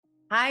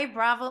Hi,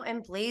 Bravo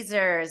and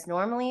Blazers.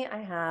 Normally, I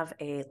have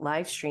a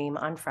live stream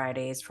on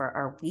Fridays for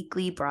our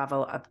weekly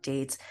Bravo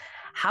updates.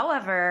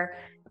 However,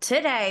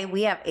 today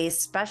we have a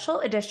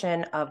special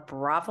edition of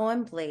Bravo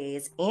and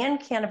Blaze and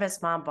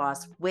Cannabis Mom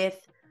Boss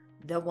with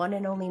the one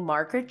and only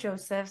Margaret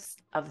Josephs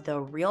of the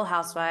Real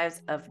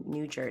Housewives of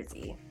New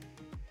Jersey.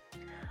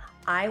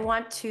 I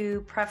want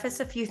to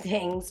preface a few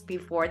things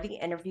before the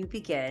interview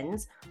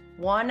begins.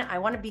 One, I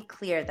want to be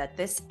clear that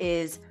this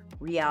is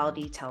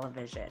reality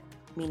television,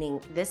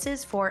 meaning this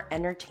is for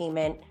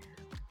entertainment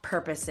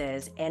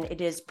purposes and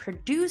it is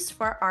produced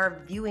for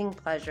our viewing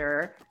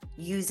pleasure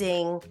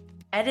using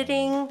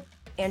editing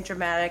and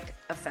dramatic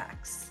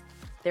effects.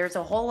 There's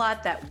a whole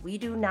lot that we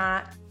do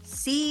not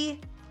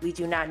see. We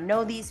do not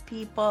know these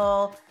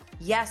people.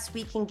 Yes,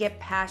 we can get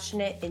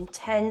passionate,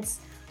 intense,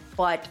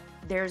 but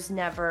there's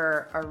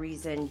never a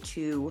reason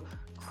to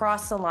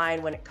cross the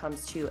line when it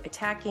comes to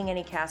attacking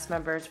any cast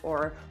members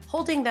or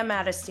holding them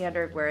at a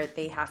standard where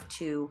they have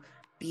to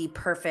be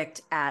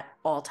perfect at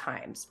all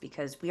times,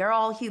 because we are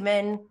all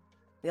human.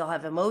 We all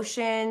have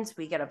emotions.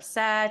 We get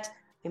upset.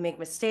 We make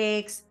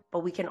mistakes,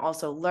 but we can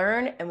also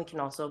learn and we can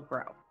also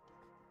grow.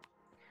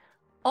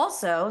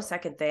 Also,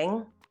 second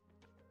thing,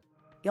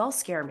 y'all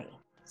scare me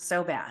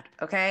so bad,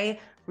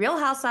 okay? Real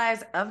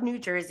Housewives of New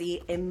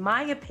Jersey, in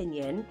my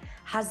opinion,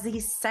 has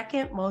the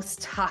second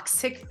most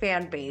toxic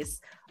fan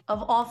base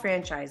of all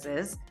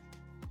franchises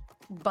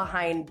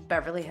behind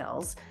Beverly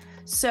Hills.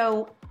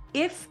 So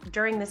if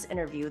during this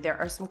interview there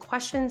are some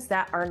questions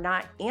that are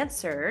not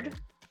answered,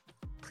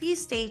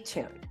 please stay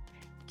tuned.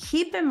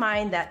 Keep in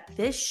mind that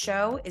this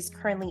show is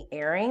currently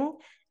airing,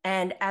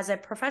 and as a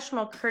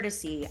professional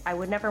courtesy, I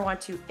would never want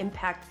to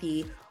impact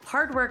the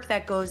hard work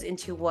that goes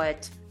into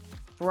what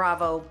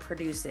Bravo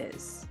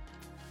produces,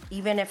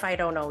 even if I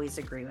don't always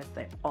agree with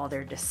all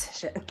their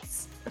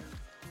decisions.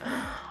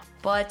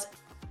 But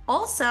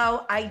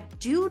also, I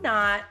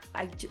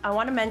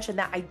want to mention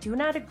that I do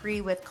not agree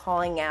with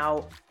calling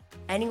out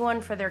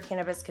anyone for their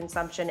cannabis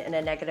consumption in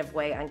a negative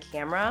way on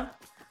camera,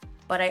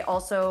 but I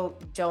also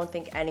don't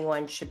think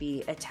anyone should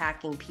be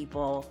attacking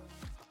people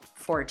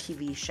for a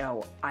TV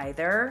show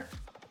either.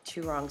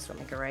 Two wrongs don't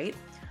make a right.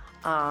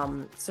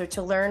 So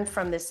to learn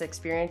from this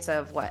experience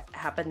of what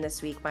happened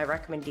this week, my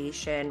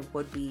recommendation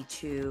would be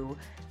to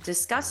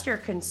discuss your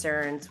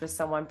concerns with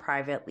someone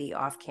privately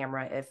off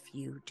camera if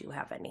you do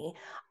have any.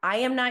 I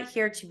am not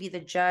here to be the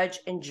judge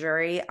and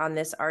jury on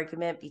this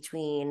argument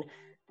between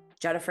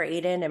Jennifer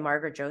Aydin and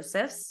Margaret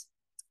Josephs.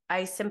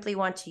 I simply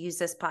want to use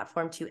this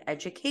platform to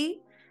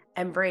educate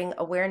and bring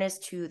awareness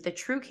to the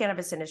true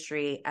cannabis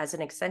industry as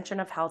an extension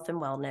of health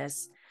and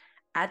wellness.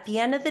 At the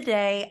end of the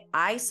day,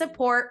 I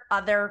support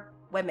other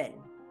women,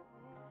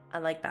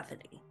 unlike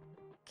Bethany.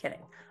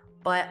 Kidding.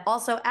 But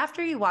also,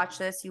 after you watch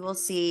this, you will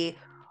see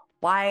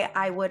why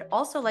I would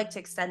also like to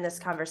extend this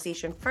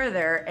conversation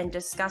further and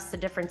discuss the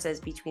differences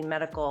between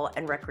medical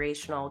and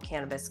recreational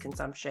cannabis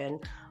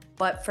consumption.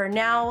 But for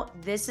now,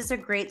 this is a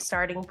great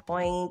starting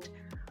point.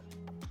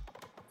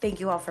 Thank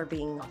you all for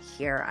being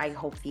here. I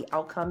hope the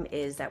outcome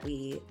is that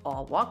we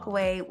all walk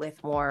away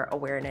with more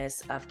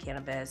awareness of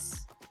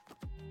cannabis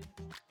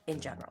in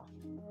general.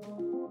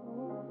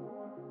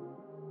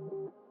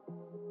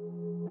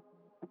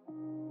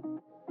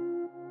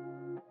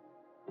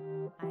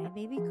 Hi,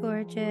 baby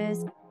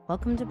gorgeous.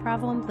 Welcome to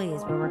Bravo and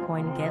Blaze, where we're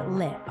going to get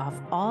lit off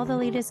all the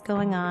latest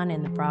going on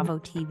in the Bravo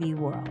TV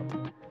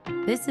world.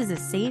 This is a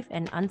safe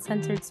and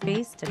uncensored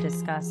space to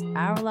discuss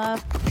our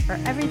love for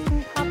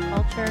everything pop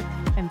culture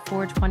and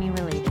 420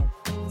 related.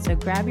 So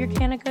grab your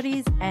can of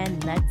goodies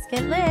and let's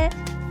get lit.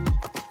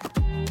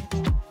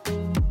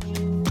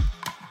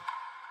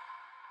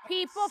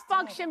 People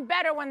function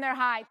better when they're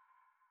high.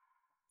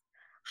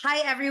 Hi,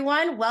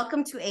 everyone.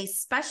 Welcome to a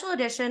special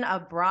edition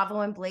of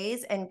Bravo and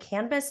Blaze and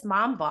Cannabis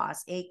Mom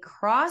Boss, a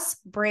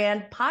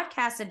cross-brand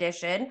podcast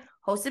edition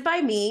hosted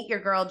by me, your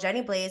girl,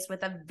 Jenny Blaze,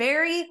 with a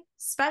very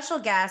special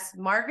guest,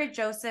 Margaret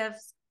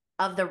Josephs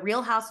of the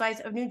Real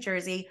Housewives of New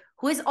Jersey,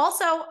 who is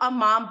also a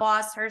mom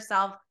boss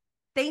herself.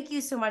 Thank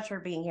you so much for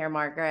being here,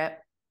 Margaret.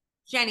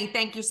 Jenny,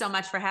 thank you so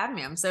much for having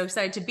me. I'm so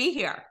excited to be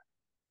here.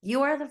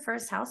 You are the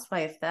first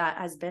housewife that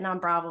has been on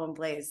Bravo and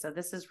Blaze, so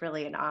this is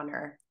really an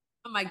honor.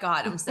 Oh my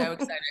God, I'm so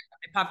excited.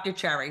 I popped a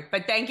cherry,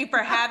 but thank you for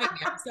having me.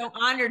 I'm so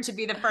honored to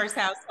be the first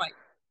housewife.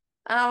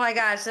 Oh my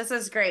gosh, this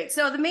is great.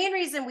 So the main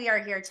reason we are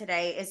here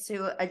today is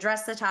to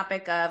address the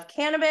topic of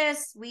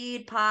cannabis,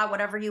 weed, pot,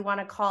 whatever you want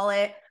to call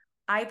it.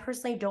 I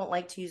personally don't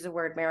like to use the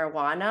word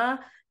marijuana,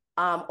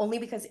 only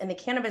because in the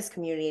cannabis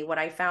community, what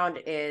I found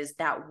is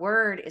that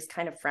word is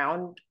kind of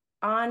frowned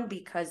on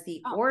because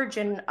the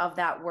origin of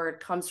that word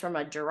comes from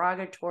a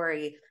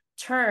derogatory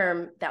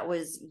term that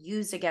was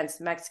used against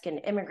Mexican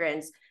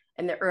immigrants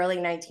in the early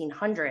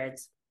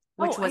 1900s,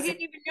 which was I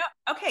didn't even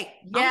know. Okay.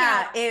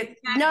 Yeah.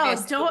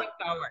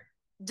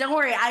 Don't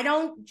worry. I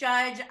don't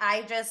judge.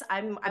 I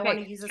want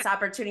to use this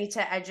opportunity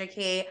to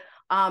educate.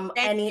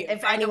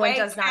 If anyone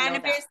does not know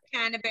that.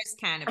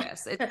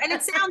 Cannabis. And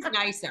it sounds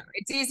nicer.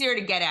 It's easier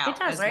to get out. It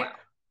does, right? Well.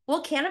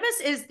 Well,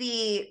 cannabis is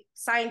the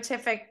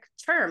scientific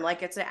term,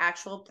 like it's an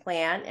actual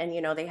plant, and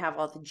they have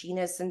all the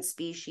genus and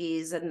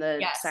species and the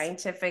Yes.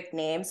 scientific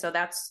name. So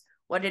that's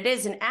what it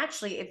is. And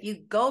actually, if you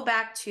go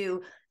back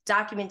to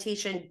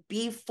documentation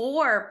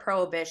before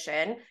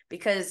prohibition,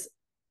 because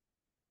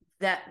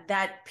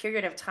that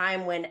period of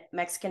time when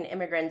Mexican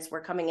immigrants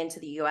were coming into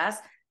the US,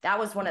 that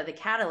was one of the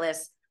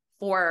catalysts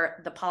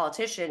for the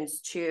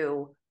politicians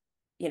to,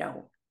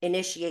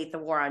 initiate the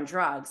war on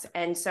drugs.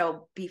 And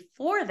so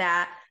before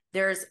that,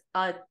 there's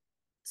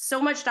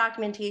so much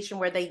documentation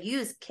where they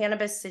use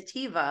cannabis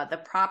sativa, the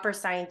proper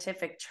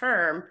scientific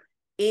term,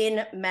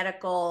 in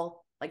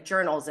medical like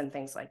journals and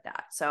things like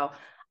that. So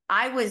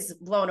I was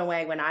blown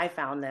away when I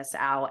found this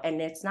out,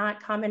 and it's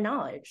not common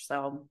knowledge.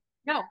 So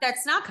no,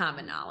 that's not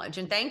common knowledge.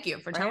 And thank you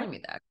for telling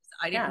me that.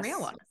 I didn't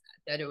realize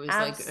that it was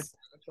like a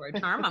derogatory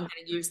term. I'm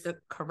going to use the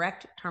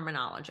correct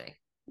terminology.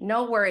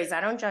 No worries. I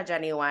don't judge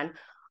anyone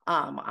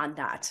on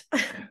that.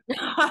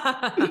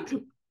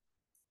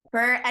 For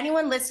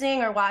anyone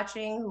listening or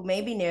watching who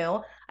may be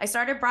new, I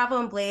started Bravo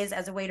and Blaze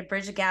as a way to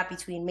bridge the gap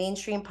between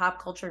mainstream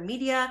pop culture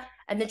media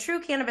and the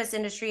true cannabis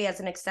industry as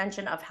an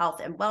extension of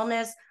health and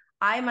wellness.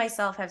 I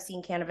myself have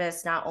seen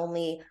cannabis not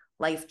only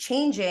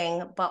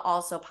life-changing, but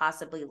also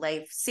possibly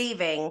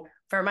life-saving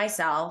for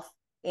myself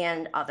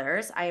and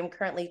others. I am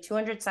currently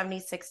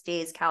 276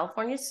 days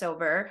California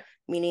sober,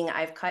 meaning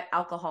I've cut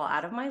alcohol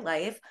out of my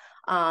life.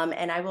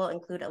 And I will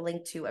include a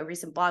link to a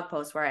recent blog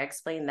post where I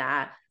explain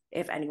that,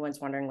 if anyone's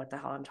wondering what the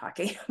hell I'm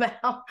talking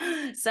about.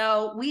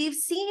 So we've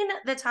seen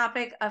the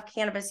topic of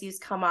cannabis use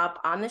come up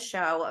on the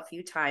show a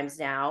few times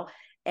now.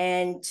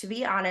 And to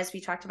be honest,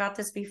 we talked about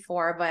this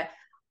before, but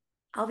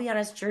I'll be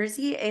honest,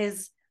 Jersey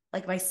is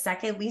like my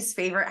second least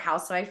favorite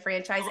Housewife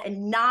franchise,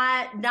 and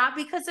not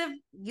because of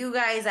you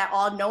guys at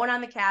all, no one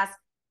on the cast,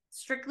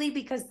 strictly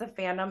because the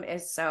fandom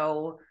is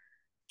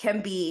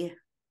can be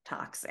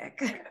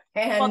toxic.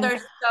 And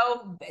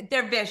well,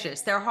 they're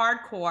vicious, they're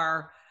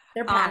hardcore,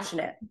 they're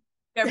passionate.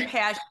 They're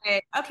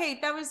passionate. Okay,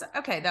 that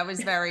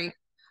was very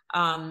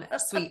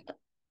sweet.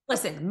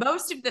 Listen,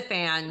 most of the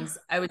fans,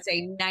 I would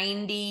say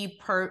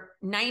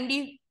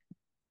 92%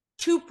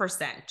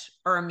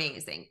 are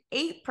amazing.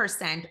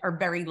 8% are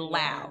very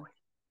loud.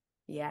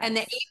 Yeah. And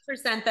the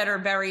 8% that are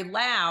very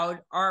loud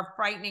are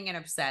frightening and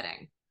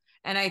upsetting.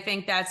 And I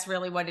think that's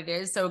really what it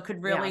is. So it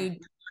could really turn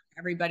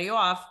everybody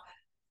off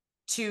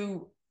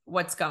to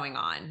what's going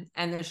on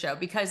and the show,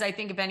 because I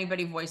think if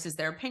anybody voices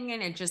their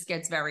opinion, it just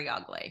gets very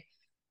ugly.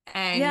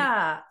 And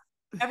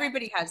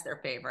everybody has their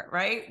favorite,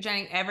 right,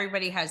 Jenny?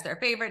 Everybody has their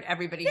favorite.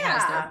 Everybody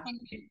has their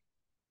opinion.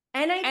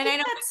 And I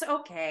think that's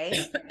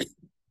okay.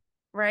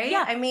 Right?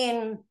 Yeah. I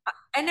mean,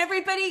 and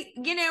everybody,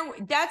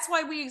 that's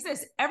why we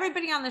exist.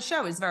 Everybody on the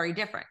show is very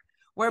different.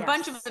 We're a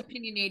bunch of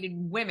opinionated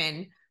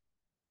women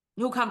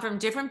who come from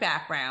different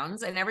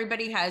backgrounds, and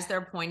everybody has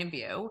their point of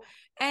view.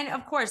 And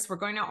of course, we're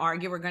going to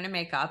argue, we're going to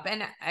make up.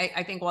 And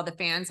I think all the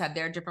fans have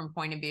their different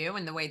point of view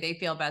and the way they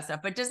feel about stuff,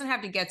 but it doesn't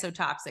have to get so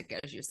toxic,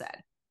 as you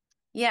said.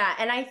 Yeah.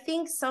 And I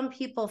think some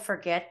people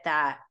forget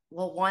that,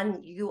 well,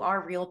 one, you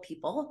are real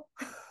people.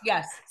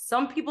 Yes.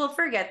 Some people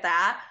forget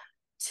that.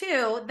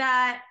 Two,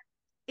 that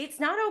it's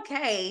not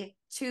okay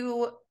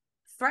to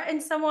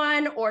threaten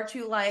someone or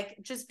to like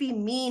just be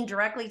mean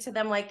directly to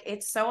them. Like,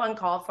 it's so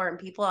uncalled for. And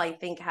people, I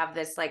think, have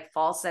this like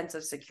false sense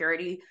of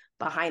security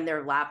behind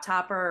their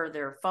laptop or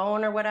their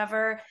phone or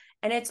whatever.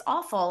 And it's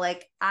awful.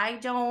 Like, I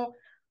don't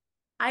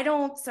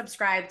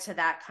subscribe to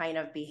that kind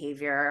of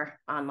behavior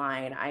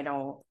online. I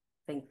don't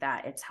think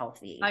that it's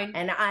healthy.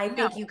 And I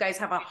think you guys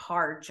have a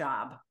hard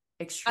job.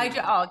 Extremely.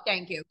 Oh,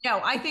 thank you.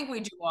 No, I think we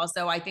do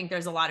also. I think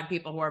there's a lot of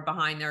people who are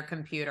behind their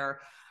computer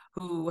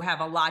who have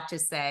a lot to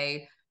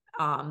say,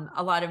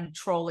 a lot of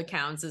troll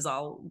accounts, as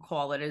I'll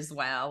call it, as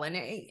well, and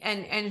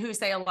who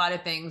say a lot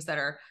of things that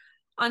are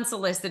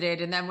unsolicited.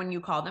 And then when you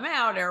call them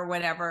out or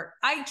whatever,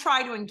 I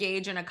try to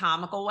engage in a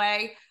comical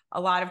way a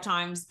lot of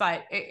times,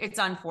 but it's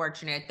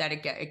unfortunate that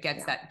it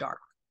gets that dark.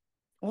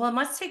 Well, it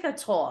must take a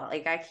toll.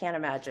 Like, I can't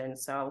imagine.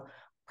 So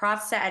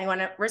props to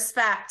anyone.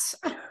 Respect.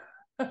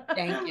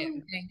 Thank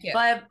you.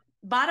 But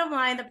bottom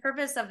line, the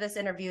purpose of this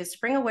interview is to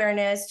bring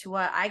awareness to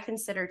what I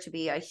consider to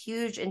be a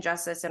huge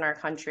injustice in our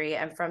country.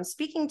 And from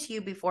speaking to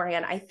you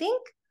beforehand, I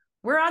think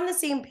we're on the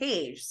same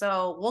page.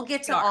 So we'll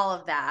get to all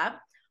of that.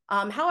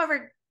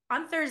 However,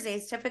 on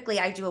Thursdays, typically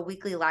I do a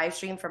weekly live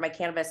stream for my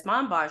Cannabis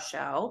Mom Boss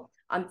show.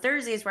 On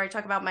Thursdays, where I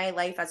talk about my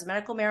life as a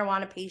medical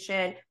marijuana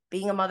patient,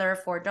 being a mother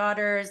of 4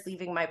 daughters,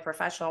 leaving my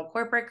professional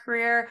corporate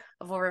career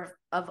of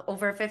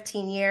over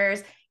 15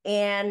 years,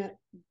 and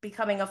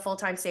becoming a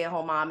full-time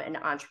stay-at-home mom and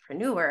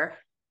entrepreneur.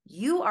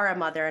 You are a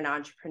mother and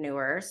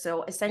entrepreneur.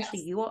 So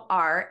essentially you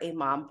are a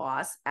mom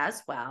boss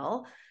as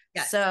well.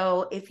 Yes.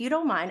 So if you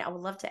don't mind, I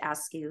would love to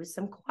ask you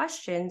some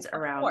questions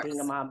around being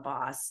a mom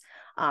boss,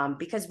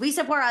 because we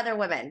support other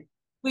women.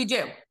 We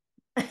do.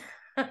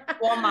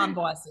 All mom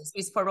bosses.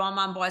 We support all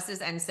mom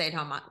bosses and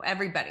stay-at-home mom.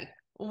 Everybody.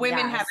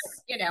 Women have,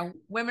 Yes. you know,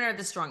 women are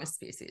the strongest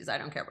species. I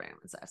don't care what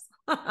anyone says.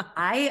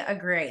 I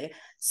agree.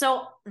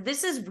 So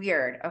this is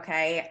weird.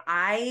 Okay.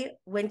 I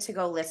went to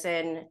go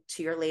listen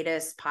to your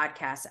latest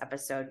podcast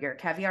episode, your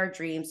Caviar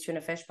Dreams,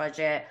 Tuna Fish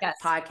Budget Yes.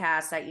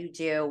 podcast that you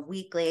do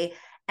weekly.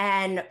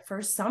 And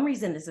for some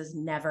reason, this has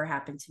never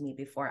happened to me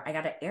before. I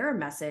got an error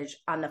message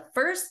on the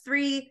first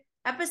 3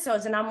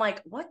 episodes, and I'm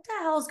like, what the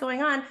hell is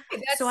going on?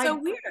 That's so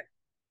weird.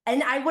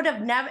 And I would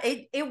have never,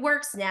 it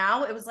works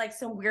now. It was like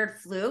some weird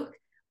fluke,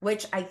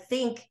 which I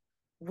think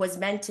was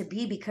meant to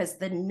be, because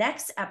the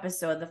next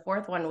episode, the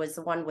 4th one, was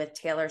the one with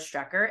Taylor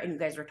Strecker, and you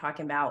guys were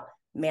talking about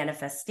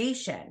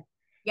manifestation.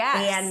 Yes.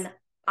 And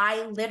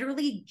I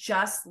literally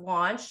just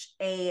launched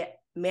a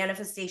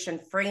manifestation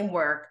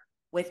framework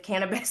with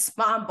Cannabis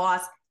Mom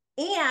Boss,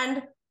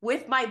 and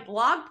with my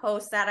blog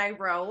post that I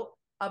wrote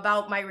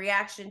about my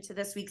reaction to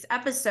this week's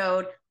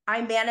episode,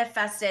 I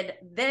manifested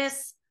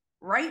this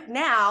right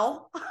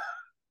now.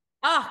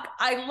 Oh,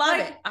 I love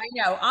it. I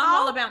know. I'm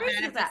all about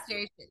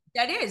manifestation.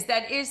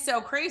 That is so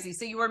crazy.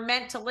 So you were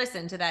meant to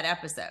listen to that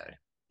episode.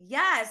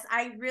 Yes,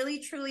 I really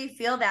truly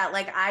feel that.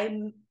 Like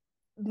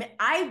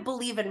I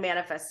believe in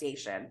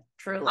manifestation.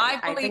 Truly.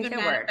 I believe in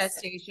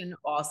manifestation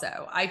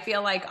also. I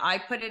feel like I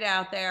put it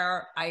out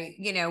there.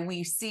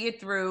 We see it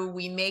through,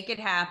 we make it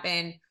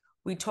happen,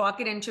 we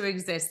talk it into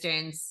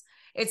existence.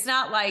 It's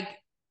not like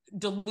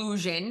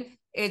delusion.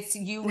 It's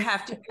you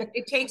have to,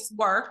 it takes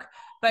work.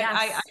 But yes.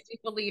 I do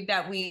believe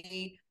that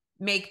we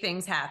make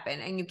things happen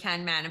and you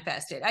can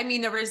manifest it. I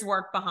mean, there is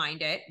work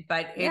behind it,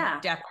 but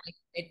it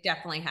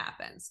definitely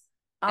happens.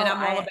 And I'm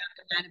all about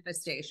the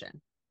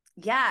manifestation.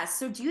 Yeah.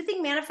 So do you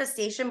think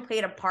manifestation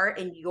played a part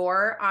in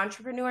your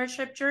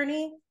entrepreneurship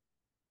journey?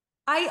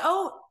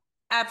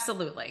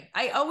 Absolutely.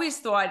 I always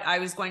thought I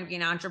was going to be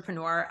an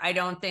entrepreneur. I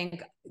don't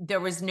think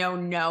there was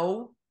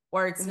no,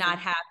 or it's not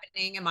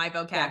happening in my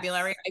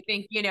vocabulary. Yes. I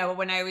think,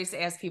 when I always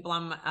ask people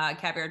on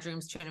Caviar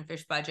Dreams, Tuna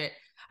Fish Budget,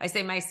 I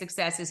say my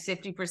success is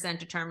 50%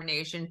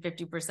 determination,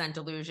 50%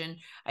 delusion.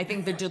 I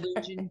think the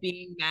delusion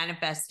being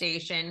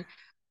manifestation.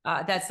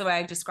 That's the way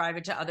I describe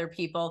it to other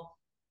people,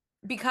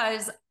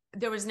 because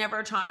there was never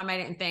a time I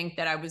didn't think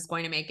that I was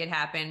going to make it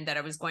happen, that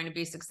I was going to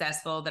be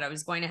successful, that I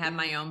was going to have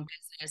my own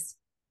business.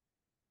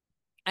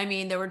 I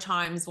mean, there were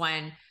times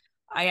when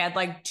I had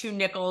like 2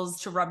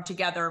 nickels to rub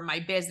together my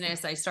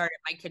business. I started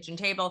my kitchen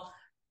table.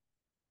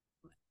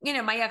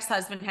 My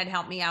ex-husband had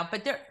helped me out,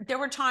 but there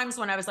were times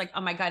when I was like,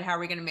 oh my God, how are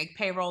we going to make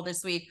payroll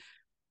this week?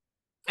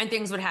 And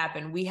things would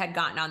happen. We had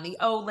gotten on the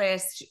O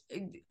list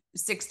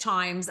 6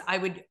 times.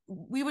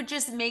 We would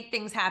just make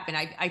things happen.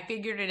 I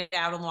figured it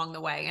out along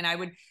the way, and I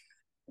would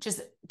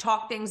just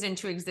talk things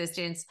into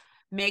existence,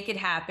 make it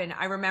happen.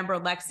 I remember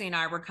Lexi and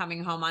I were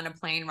coming home on a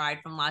plane ride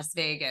from Las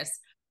Vegas,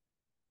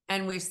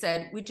 and we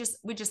said, we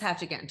just have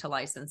to get into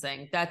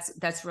licensing.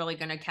 That's really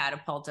going to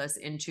catapult us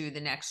into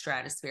the next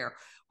stratosphere.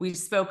 We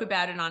spoke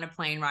about it on a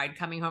plane ride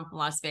coming home from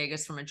Las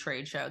Vegas from a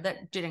trade show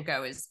that didn't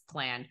go as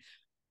planned.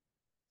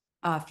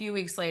 A few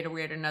weeks later,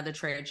 we had another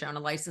trade show, and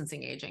a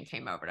licensing agent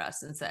came over to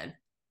us and said,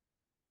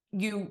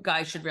 you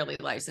guys should really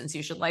license.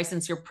 You should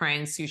license your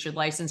prints. You should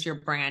license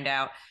your brand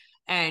out.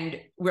 And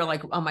we're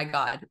like, oh my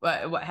God,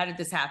 how did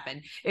this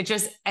happen?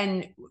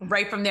 And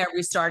right from there,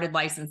 we started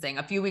licensing.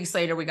 A few weeks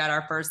later, we got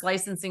our first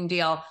licensing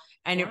deal,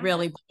 and it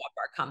really blew up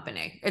our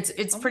company.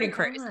 It's pretty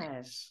crazy.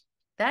 Gosh.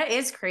 That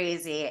is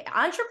crazy.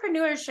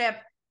 Entrepreneurship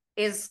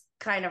is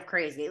kind of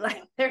crazy.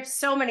 Like, there's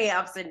so many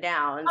ups and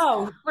downs.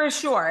 Oh, for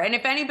sure. And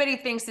if anybody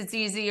thinks it's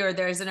easy or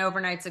there's an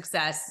overnight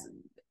success,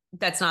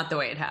 that's not the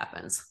way it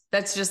happens.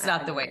 That's just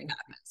not the way it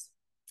happens.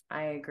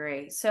 I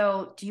agree.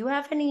 So do you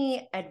have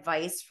any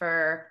advice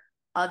for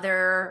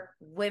other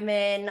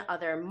women,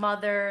 other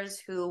mothers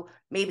who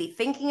may be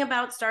thinking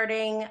about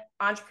starting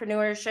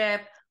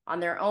entrepreneurship on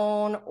their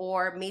own,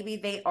 or maybe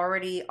they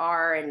already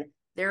are and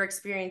they're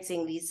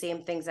experiencing these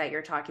same things that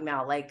you're talking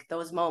about, like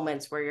those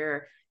moments where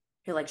you're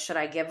like, should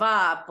I give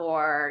up?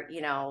 Or,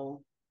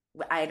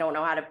 I don't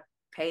know how to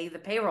pay the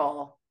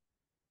payroll.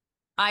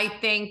 I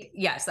think,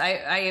 yes, I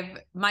have,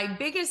 my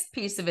biggest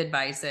piece of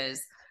advice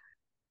is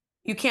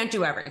you can't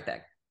do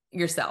everything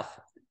yourself.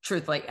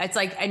 Truthfully, it's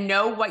like, I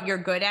know what you're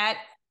good at.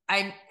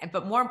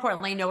 But more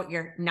importantly, know what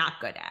you're not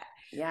good at.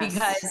 Yes.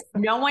 Because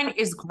no one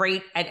is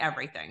great at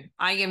everything.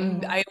 I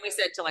always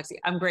said to Lexi,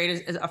 I'm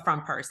great as a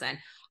front person.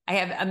 I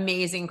have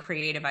amazing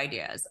creative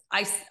ideas.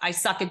 I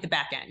suck at the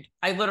back end.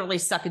 I literally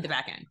suck at the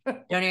back end.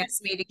 Don't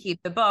ask me to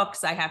keep the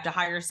books. I have to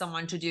hire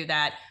someone to do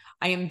that.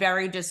 I am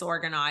very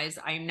disorganized.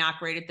 I am not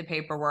great at the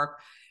paperwork.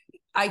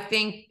 I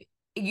think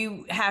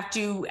you have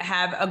to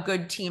have a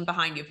good team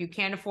behind you. If you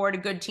can't afford a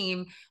good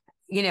team,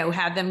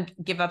 have them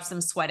give up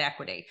some sweat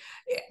equity.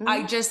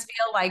 I just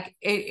feel like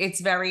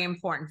it's very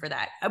important for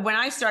that. When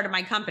I started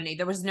my company,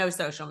 there was no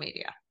social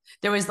media.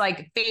 There was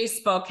like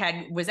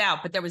Facebook was out,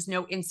 but there was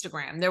no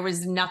Instagram. There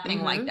was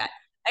nothing like that.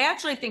 I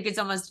actually think it's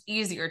almost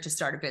easier to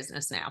start a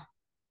business now.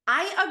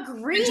 I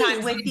agree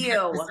with you.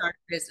 To start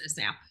a business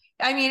now.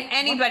 I mean,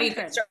 anybody 100.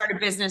 Can start a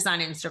business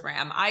on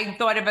Instagram. I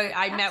thought of it.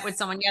 I met with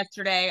someone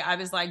yesterday. I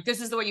was like,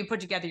 this is the way you put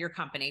together your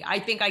company. I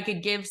think I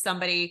could give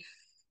somebody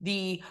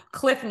the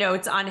cliff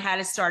notes on how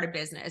to start a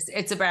business.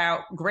 It's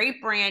about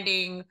great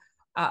branding,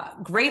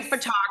 great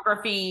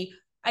photography.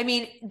 I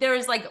mean,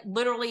 there's like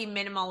literally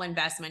minimal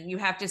investment. You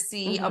have to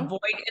see a void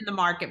in the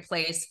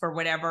marketplace for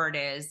whatever it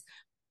is.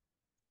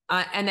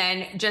 And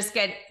then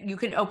you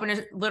can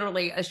open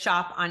literally a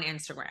shop on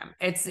Instagram.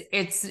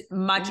 It's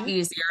much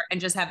easier, and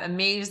just have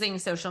amazing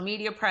social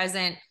media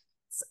presence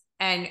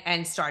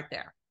and start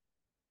there.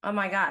 Oh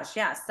my gosh.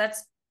 Yes.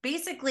 That's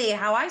basically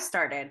how I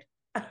started.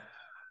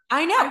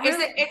 I know.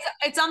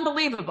 It's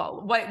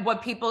unbelievable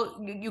what people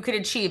you could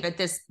achieve at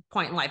this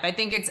point in life. I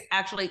think it's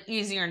actually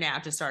easier now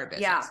to start a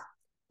business. Yeah.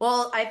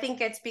 Well, I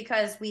think it's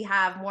because we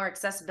have more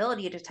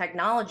accessibility to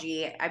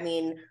technology. I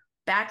mean,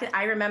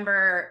 I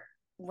remember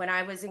when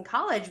I was in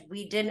college,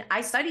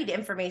 I studied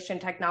information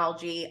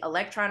technology,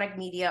 electronic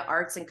media,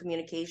 arts, and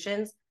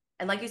communications.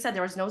 And like you said,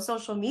 there was no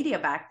social media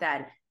back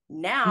then.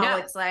 Now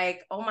it's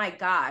like, oh my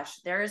gosh,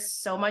 there's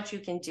so much you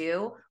can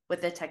do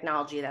with the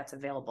technology that's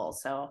available.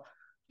 So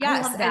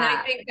yes, I love that. and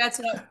I think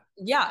that's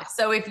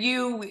so if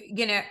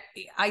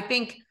I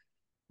think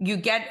you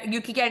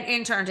could get an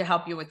intern to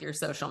help you with your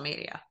social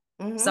media.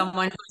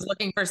 Someone who's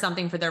looking for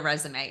something for their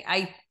resume.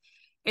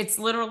 It's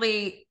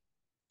literally,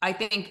 I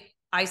think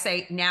I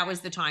say now is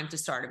the time to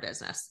start a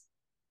business.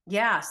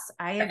 Yes,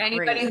 I agree.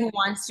 Anybody who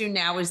wants to,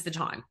 now is the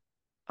time.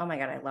 Oh my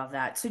God, I love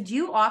that. So do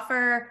you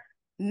offer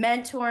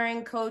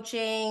mentoring,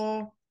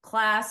 coaching,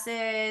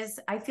 classes?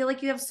 I feel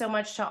like you have so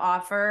much to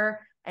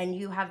offer, and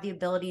you have the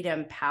ability to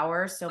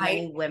empower so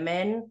many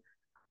women.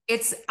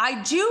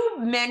 I do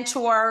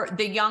mentor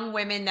the young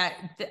women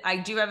I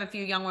do have a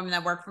few young women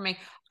that work for me.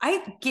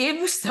 I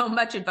give so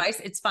much advice.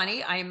 It's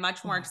funny. I am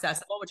much more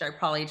accessible, which I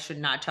probably should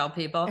not tell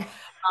people,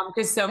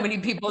 because so many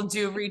people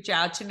do reach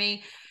out to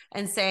me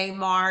and say,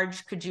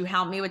 Marge, could you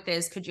help me with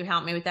this? Could you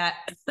help me with that?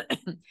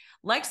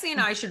 Lexi and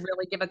I should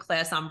really give a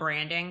class on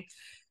branding,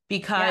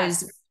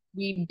 because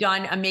we've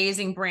done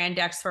amazing brand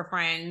decks for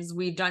friends.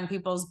 We've done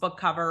people's book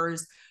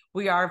covers.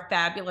 We are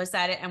fabulous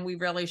at it, and we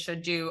really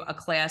should do a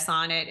class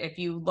on it. If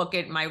you look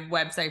at my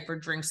website for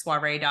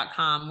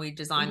drinksoiree.com, we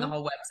designed the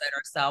whole website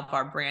ourselves.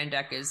 Our brand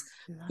deck is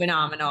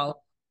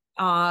phenomenal.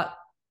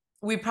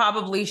 We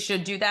probably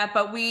should do that,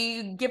 but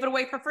we give it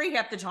away for free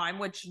half the time,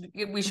 which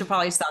we should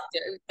probably stop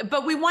doing.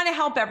 But we want to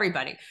help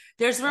everybody.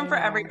 There's room for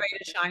everybody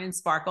to shine and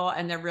sparkle,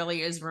 and there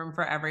really is room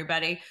for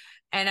everybody.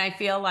 And I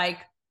feel like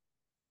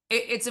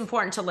it's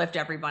important to lift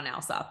everyone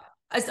else up.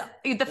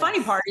 The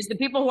funny part is the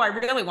people who I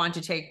really want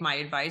to take my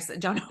advice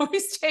don't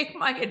always take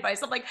my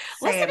advice. I'm like,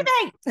 listen to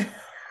me.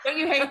 Don't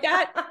you hate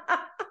that?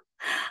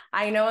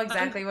 I know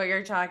exactly what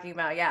you're talking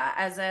about. Yeah.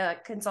 As a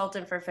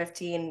consultant for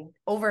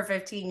over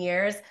 15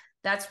 years,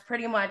 that's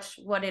pretty much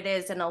what it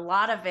is. And a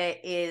lot of it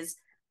is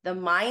the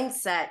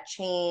mindset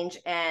change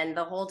and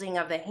the holding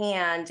of the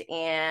hand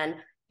and,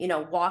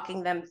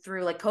 walking them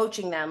through, like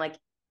coaching them, like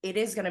it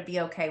is going to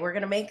be okay. We're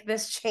going to make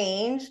this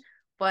change.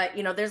 But,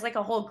 there's like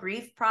a whole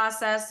grief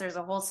process. There's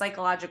a whole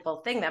psychological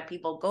thing that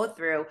people go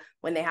through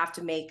when they have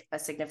to make a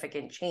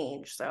significant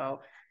change. So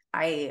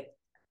I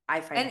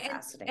find it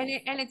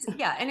fascinating. And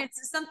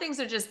it's some things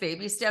are just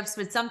baby steps,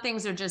 but some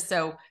things are just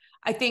so,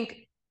 I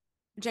think,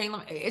 Jane,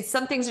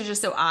 some things are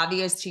just so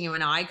obvious to you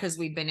and I, because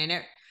we've been in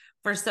it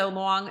for so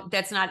long.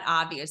 That's not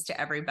obvious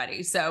to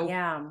everybody. So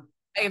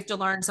I have to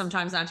learn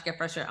sometimes not to get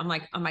frustrated. I'm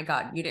like, oh my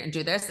God, you didn't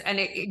do this. And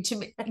to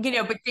me,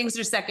 but things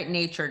are second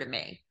nature to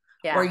me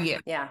or you.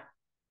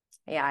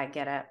 Yeah, I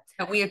get it.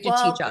 And we have to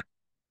teach others.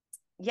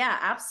 Yeah,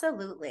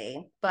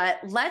 absolutely. But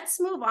let's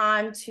move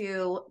on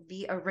to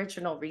the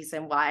original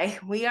reason why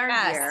we are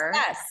here.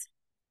 Yes.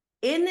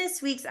 In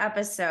this week's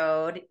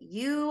episode,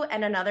 you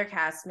and another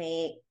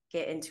castmate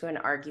get into an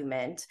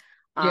argument.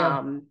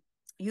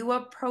 You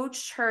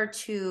approached her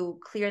to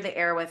clear the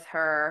air with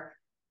her.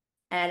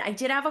 And I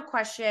did have a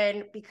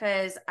question,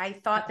 because I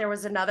thought there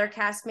was another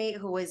castmate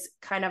who was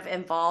kind of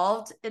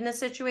involved in the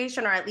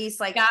situation, or at least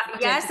like.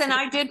 Yes, and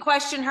I did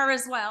question her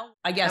as well.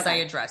 I guess I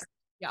addressed.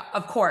 Yeah,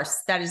 of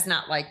course. That is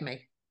not like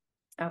me.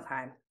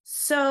 Okay.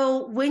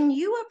 So when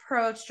you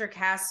approached your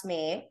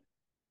castmate,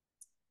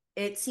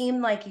 it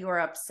seemed like you were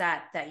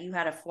upset that you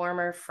had a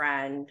former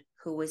friend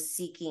who was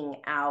seeking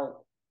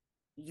out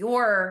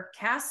your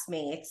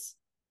castmates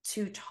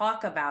to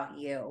talk about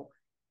you.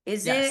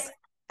 Is it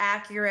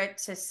accurate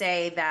to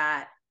say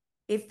that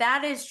if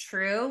that is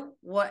true,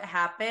 what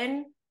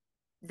happened,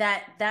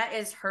 that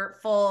is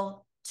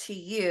hurtful to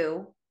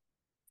you,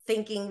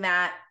 thinking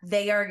that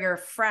they are your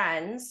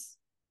friends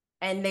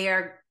and they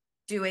are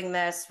doing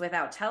this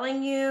without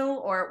telling you?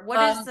 Or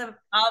what is the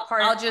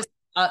part?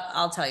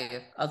 I'll tell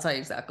you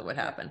exactly what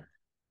happened.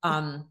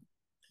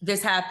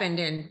 This happened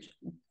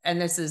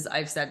and this is,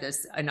 I've said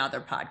this in other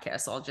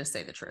podcasts, so I'll just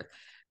say the truth,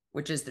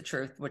 which is the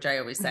truth, which I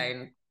always say,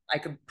 and I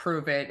could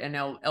prove it, and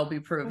it'll be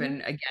proven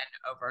again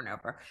over and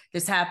over.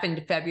 This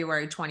happened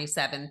February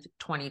 27th,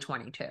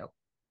 2022.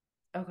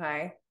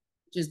 Okay.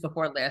 Which is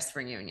before last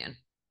reunion.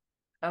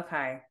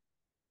 Okay.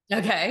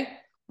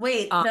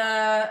 Wait,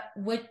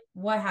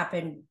 what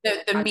happened?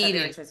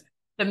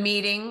 The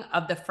meeting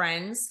of the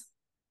friends.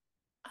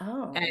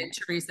 Oh. And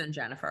Teresa and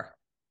Jennifer.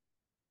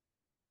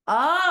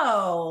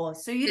 Oh,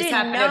 so you This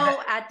didn't happened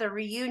know at the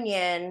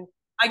reunion.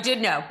 I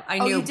did know. I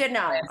Oh, knew. you did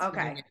know. last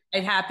Okay. reunion.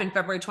 It happened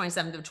February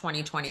 27th of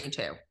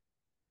 2022.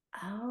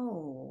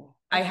 Oh,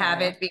 I have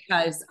okay. it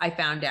because I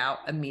found out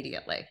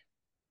immediately.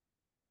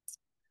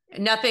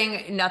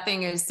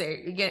 Nothing is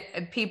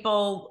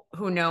people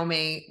who know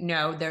me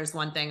know there's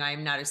one thing. I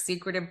am not a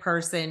secretive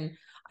person.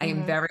 I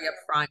am very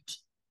upfront.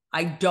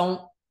 I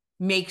don't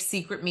make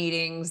secret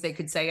meetings. They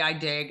could say I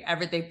dig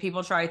everything.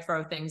 People try to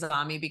throw things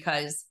on me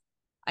because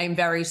I am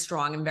very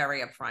strong and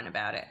very upfront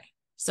about it.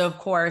 So of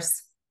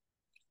course,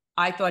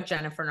 I thought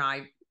Jennifer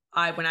and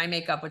I when I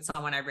make up with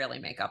someone, I really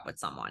make up with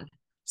someone.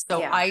 So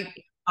Yeah.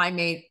 I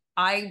made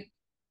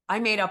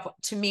up.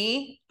 To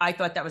me, I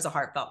thought that was a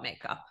heartfelt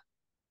makeup.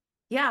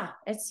 Yeah,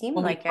 it seemed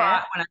When like it. when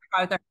I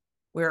cried with her,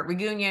 we were at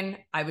reunion.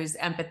 I was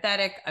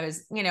empathetic. I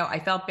was, I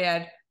felt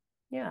bad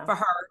for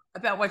her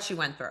about what she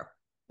went through.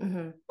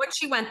 What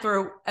she went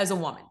through as a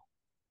woman.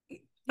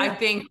 I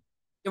think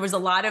there was a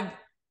lot of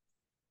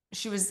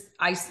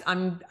I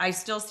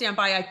still stand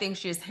by. I think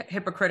she has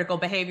hypocritical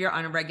behavior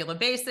on a regular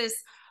basis,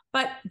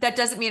 but that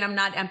doesn't mean I'm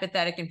not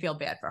empathetic and feel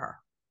bad for her.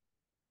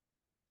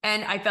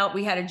 And I felt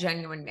we had a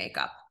genuine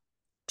makeup.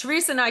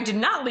 Teresa and I did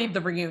not leave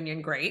the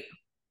reunion great.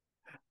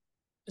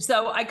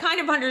 So I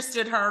kind of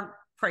understood her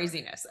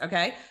craziness.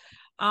 Okay.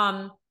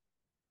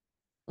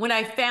 When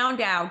I found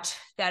out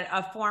that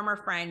a former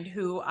friend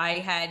who I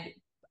had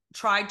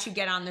tried to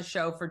get on the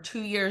show for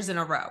 2 years in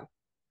a row,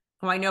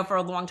 who I know for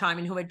a long time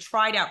and who had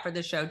tried out for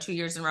the show 2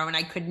 years in a row, and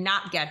I could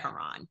not get her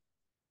on,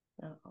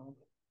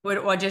 would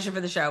audition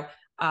for the show,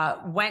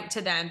 went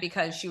to them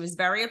because she was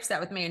very upset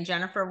with me. And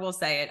Jennifer will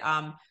say it.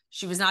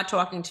 She was not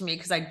talking to me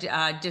because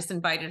I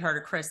disinvited her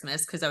to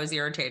Christmas because I was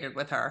irritated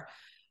with her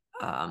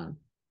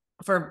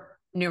for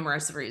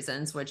numerous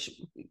reasons, which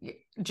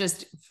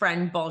just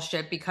friend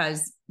bullshit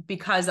because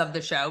of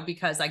the show,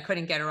 because I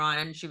couldn't get her on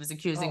and she was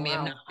accusing me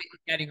of not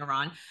getting her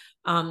on.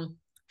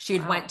 She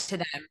had went to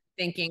them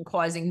thinking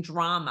causing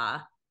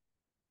drama,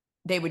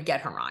 they would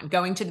get her on,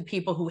 going to the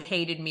people who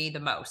hated me the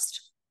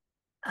most.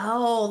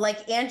 Oh,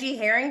 like Angie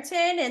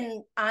Harrington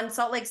and on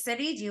Salt Lake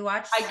City. Do you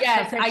watch?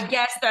 I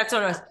guess that's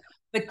what it was.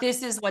 But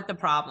this is what the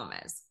problem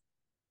is.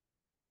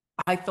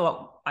 I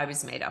thought I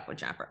was made up with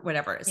Jennifer,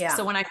 whatever it is. Yeah.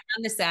 So when I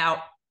found this out,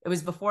 it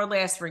was before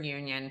last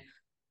reunion.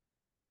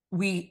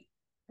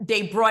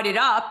 They brought it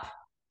up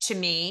to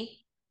me.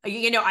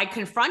 I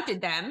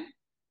confronted them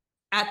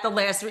at the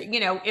last,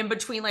 in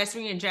between last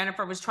reunion.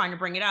 Jennifer was trying to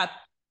bring it up.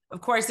 Of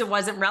course, it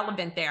wasn't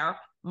relevant there.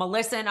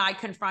 Melissa and I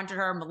confronted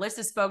her.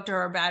 Melissa spoke to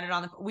her about it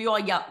we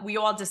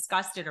all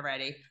discussed it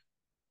already.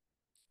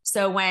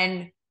 So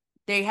when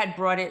they had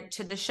brought it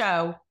to the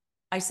show,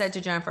 I said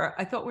to Jennifer,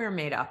 I thought we were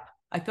made up.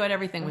 I thought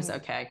everything was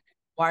okay.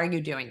 Why are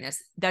you doing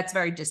this? That's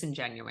very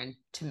disingenuous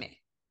to me.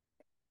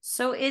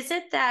 So is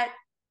it that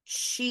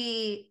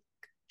she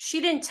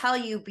didn't tell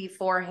you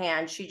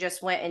beforehand, she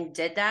just went and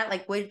did that?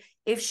 Like,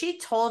 if she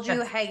told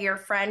you, hey, your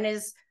friend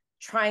is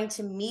trying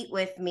to meet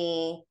with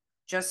me,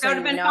 just so you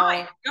know.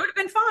 Fine. It would have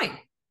been fine.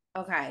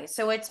 Okay.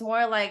 So it's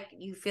more like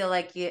you feel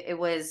like it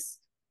was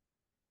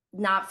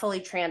not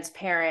fully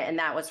transparent and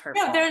that was her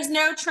fault. There's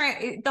no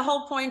the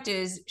whole point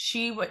is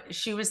she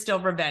was still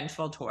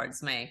revengeful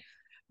towards me.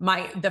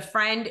 The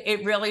friend,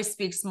 it really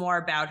speaks more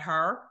about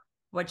her,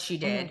 what she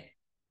did.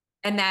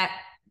 And that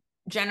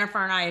Jennifer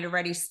and I had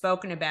already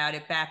spoken about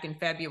it back in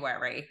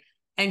February.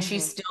 And she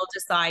still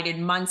decided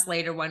months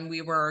later when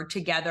we were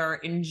together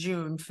in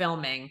June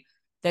filming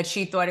that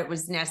she thought it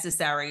was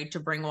necessary to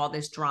bring all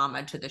this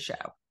drama to the show.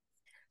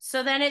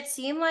 So then it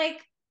seemed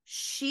like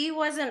she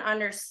wasn't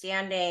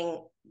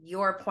understanding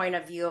your point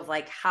of view of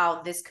like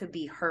how this could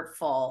be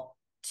hurtful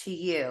to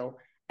you.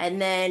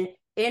 And then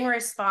in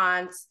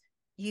response,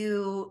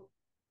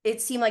 it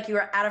seemed like you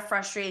were out of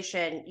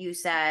frustration. You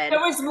said there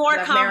was more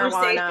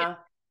conversation. Marijuana,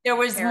 there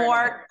was Paranoia.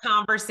 more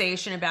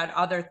conversation about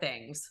other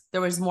things.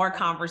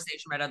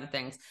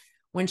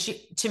 When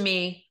to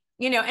me,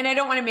 and I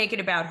don't want to make it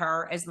about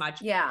her as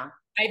much. Yeah.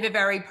 I have a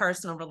very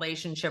personal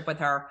relationship with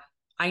her.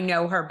 I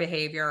know her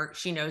behavior.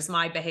 She knows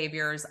my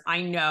behaviors.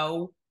 I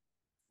know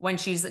when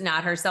she's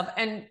not herself.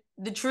 And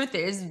the truth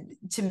is,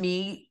 to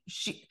me,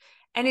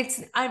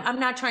 I'm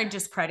not trying to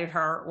discredit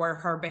her or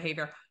her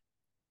behavior.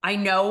 I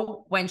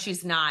know when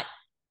she's not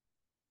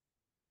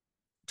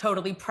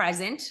totally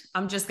present.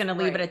 I'm just going to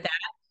leave it at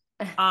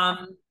that.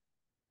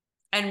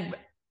 And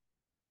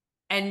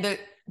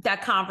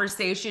that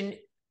conversation,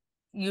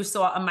 you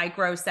saw a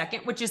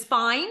microsecond, which is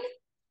fine.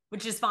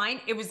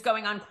 It was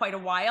going on quite a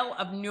while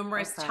of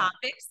numerous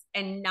topics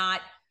and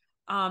not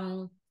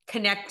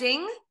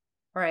connecting.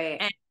 Right.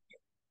 And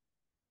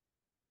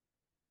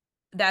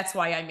that's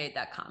why I made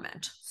that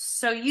comment.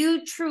 So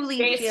you truly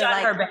based feel on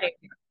like her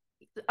behavior.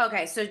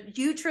 Okay, so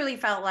you truly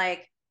felt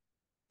like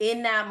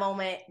in that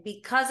moment,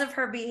 because of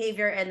her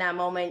behavior in that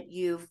moment,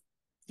 you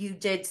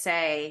did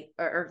say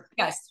or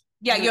yes.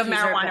 Yeah, you have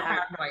marijuana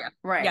paranoia.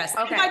 Right. Yes.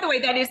 Okay. And by the way,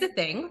 that is a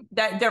thing.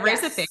 That there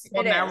is a thing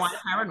called marijuana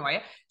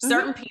paranoia.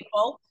 Certain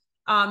people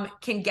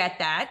can get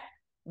that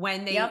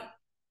when they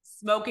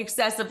smoke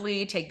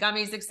excessively, take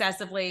gummies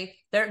excessively.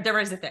 There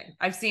is a thing.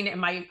 I've seen it in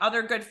my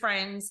other good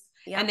friends,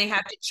 and they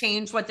have to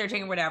change what they're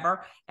taking,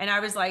 whatever. And I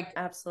was like,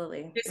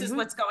 absolutely, this is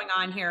what's going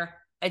on here.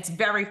 It's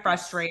very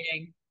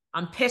frustrating.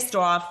 I'm pissed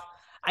off.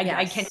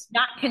 I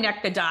cannot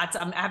connect the dots.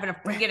 I'm having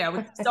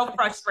it's so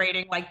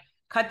frustrating. Like,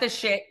 cut the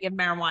shit, you have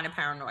marijuana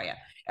paranoia.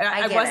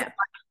 I wasn't,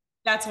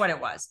 that's what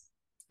it was.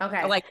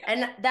 Okay.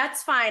 And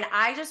that's fine.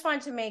 I just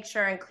wanted to make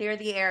sure and clear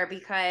the air,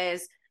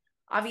 because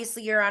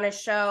obviously you're on a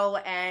show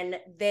and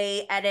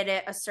they edit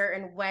it a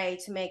certain way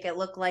to make it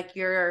look like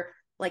you're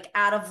like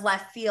out of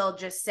left field,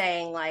 just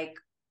saying like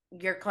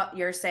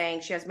you're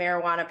saying she has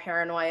marijuana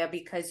paranoia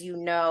because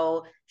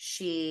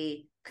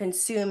she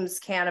consumes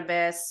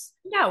cannabis.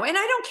 No, and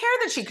I don't care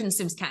that she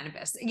consumes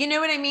cannabis. You know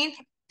what I mean?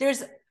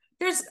 There's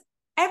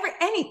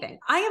anything.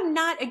 I am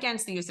not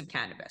against the use of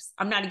cannabis.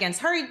 I'm not against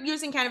her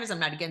using cannabis. I'm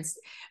not against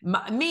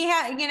me,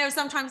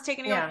 sometimes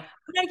taking it. I'm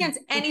not against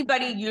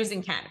anybody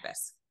using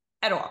cannabis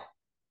at all.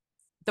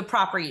 The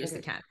proper use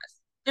of cannabis.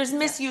 There's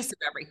misuse of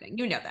everything.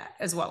 You know that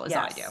as well as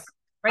I do.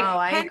 Right? Oh,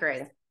 I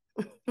agree.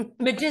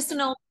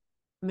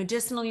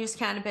 medicinal use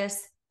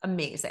cannabis,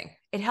 amazing.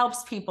 It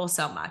helps people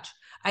so much.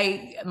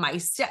 I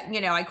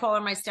call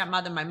her my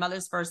stepmother, my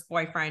mother's first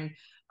boyfriend.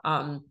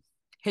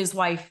 His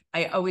wife,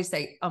 I always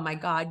say, oh my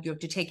God, you have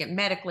to take it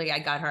medically.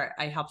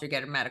 I helped her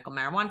get a medical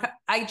marijuana.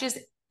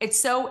 It's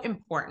so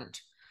important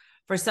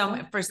for so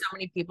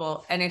many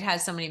people, and it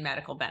has so many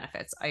medical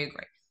benefits. I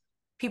agree.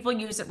 People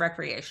use it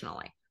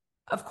recreationally,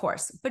 of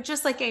course, but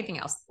just like anything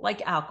else,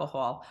 like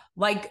alcohol,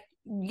 like,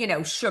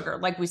 sugar,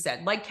 like we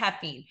said, like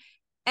caffeine,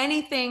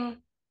 anything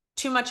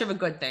too much of a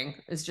good thing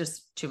is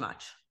just too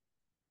much.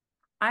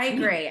 I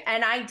agree.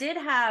 And I did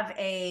have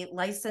a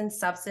licensed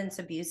substance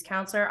abuse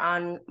counselor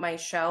on my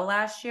show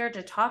last year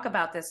to talk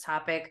about this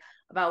topic,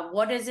 about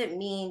what does it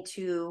mean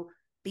to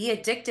be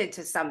addicted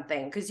to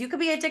something? Because you could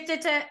be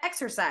addicted to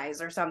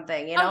exercise or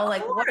something,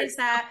 what does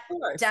that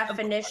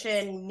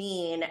definition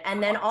mean?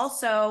 And then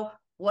also,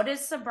 what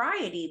does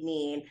sobriety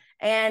mean?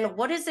 And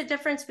what is the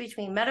difference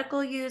between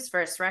medical use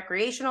versus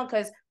recreational?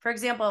 Because, for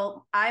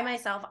example,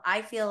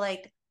 I feel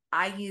like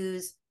I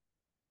use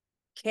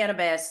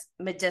cannabis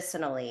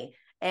medicinally.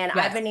 And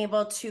I've been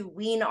able to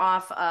wean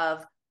off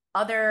of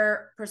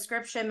other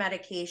prescription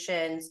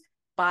medications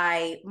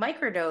by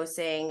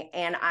microdosing.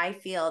 And I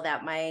feel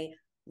that my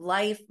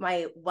life,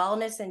 my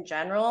wellness in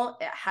general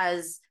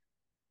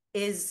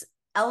is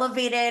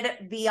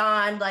elevated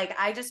beyond, like,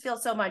 I just feel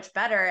so much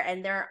better.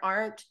 And there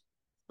aren't,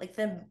 like,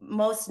 the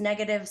most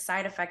negative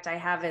side effect I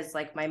have is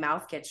like my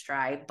mouth gets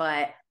dry,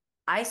 but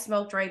I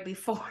smoked right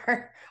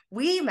before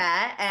we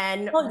met,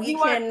 and we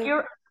can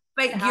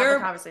have a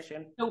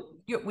conversation.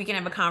 We can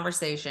have a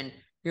conversation.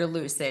 You're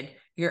lucid.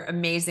 You're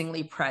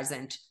amazingly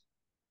present.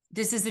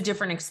 This is a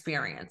different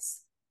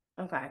experience.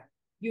 Okay.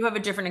 You have a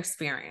different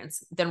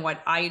experience than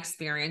what I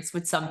experienced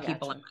with some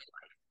people in my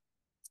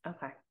life.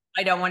 Okay.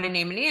 I don't want to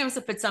name any names,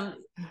 but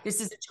this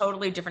is a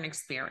totally different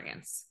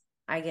experience.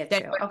 I get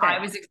than you. what I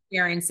was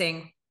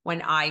experiencing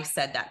when I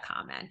said that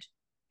comment.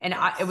 And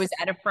it was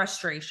out of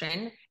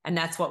frustration. And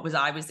that's what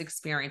I was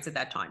experiencing at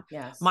that time.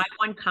 Yes. My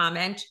one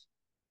comment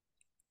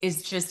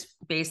is just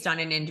based on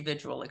an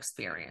individual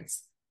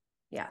experience.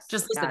 Yes.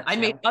 Just listen, I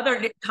made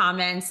other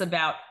comments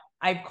about,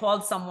 I've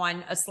called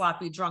someone a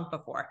sloppy drunk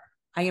before.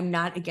 I am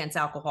not against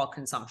alcohol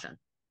consumption.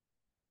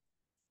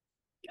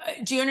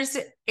 Do you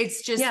understand?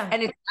 It's just,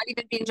 and it's not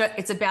even being,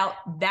 it's about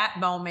that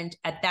moment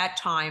at that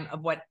time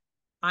of what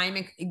I'm,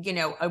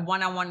 a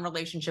one-on-one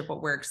relationship,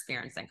 what we're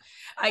experiencing.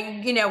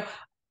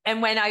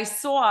 And when I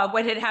saw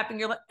what had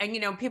happened,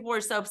 people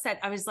were so upset.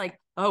 I was like,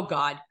 oh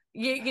God,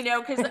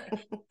 because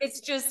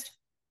it's just,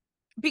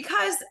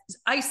 because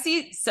I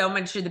see so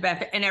much of the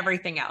benefit and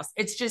everything else.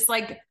 It's just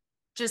like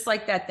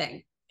that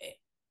thing.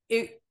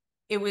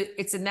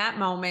 It's in that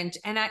moment.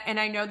 And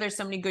I know there's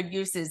so many good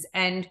uses,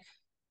 and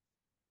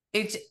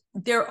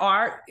there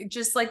are,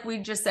 just like we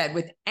just said,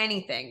 with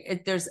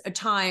anything, there's a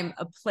time,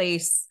 a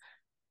place,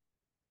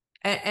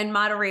 and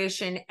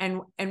moderation,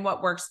 and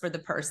what works for the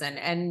person.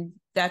 And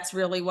that's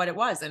really what it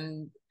was.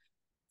 And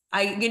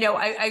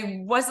I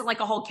wasn't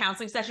like a whole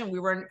counseling session. We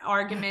were in an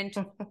argument.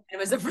 And it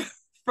was a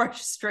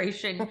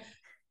frustration.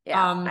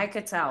 I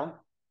could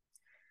tell.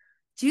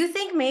 Do you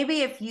think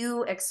maybe if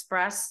you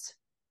expressed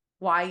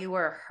why you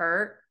were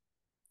hurt,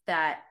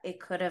 that it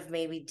could have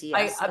maybe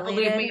de-escalated?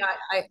 Believe me,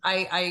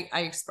 I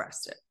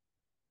expressed it.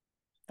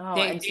 Oh,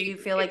 and so you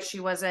feel like she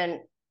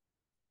wasn't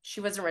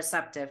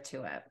receptive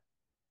to it?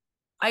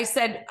 I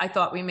said, I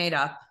thought we made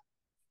up.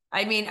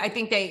 I mean, I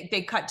think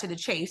they cut to the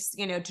chase,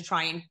 to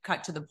try and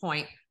cut to the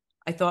point.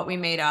 I thought we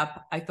made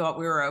up. I thought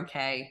we were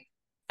okay.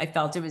 I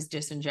felt it was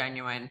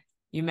disingenuous.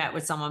 You met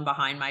with someone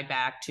behind my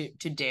back to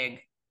dig.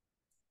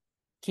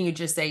 Can you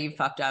just say you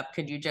fucked up?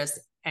 Could you just,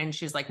 and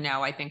she's like,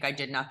 no, I think I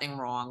did nothing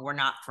wrong. We're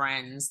not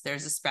friends.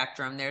 There's a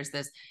spectrum. There's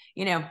this,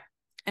 and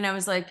I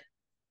was like,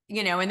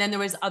 and then there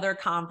was other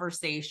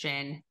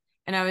conversation,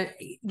 and I was,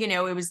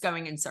 it was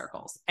going in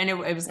circles, and it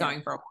was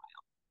going for a while.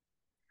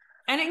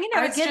 And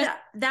it's just,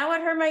 that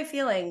would hurt my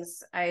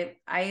feelings. I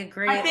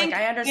agree.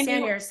 I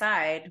understand your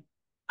side.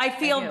 I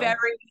feel do.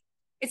 very,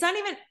 it's not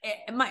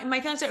even my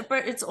concern,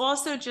 but it's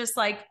also just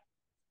like,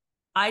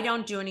 I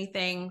don't do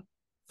anything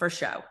for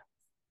show.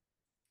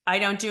 I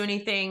don't do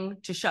anything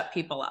to shut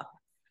people up.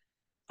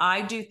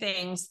 I do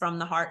things from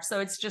the heart. So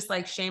it's just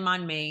like, shame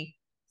on me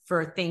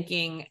for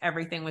thinking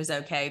everything was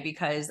okay,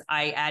 because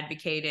I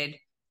advocated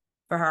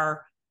for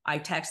her. I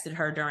texted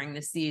her during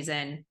the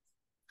season.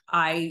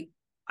 I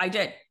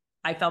did.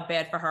 I felt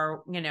bad for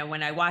her, you know,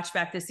 when I watched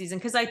back this season,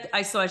 because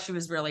I saw she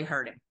was really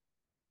hurting.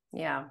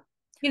 Yeah.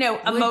 You know,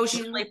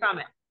 emotionally from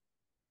it.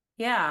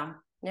 Yeah.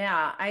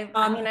 Yeah. I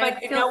mean, But I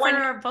feel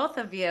for both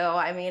of you.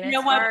 I mean, you know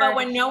it's what, hard. but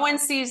when no one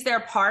sees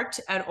their part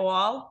at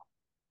all,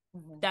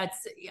 Mhm.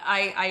 that's,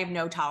 I have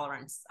no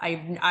tolerance.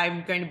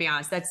 I'm going to be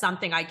honest. That's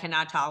something I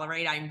cannot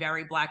tolerate. I'm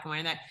very black and white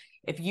in that.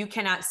 If you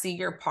cannot see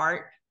your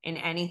part in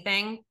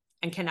anything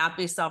and cannot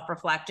be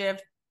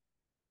self-reflective,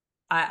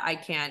 I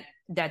can't.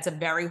 That's a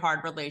very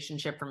hard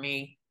relationship for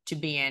me to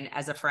be in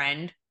as a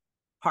friend,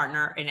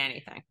 partner, in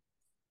anything.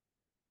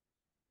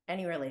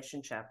 Any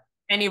relationship.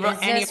 Any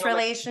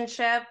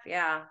relationship.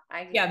 Yeah.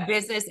 Yeah,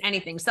 business,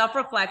 anything.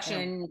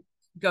 Self-reflection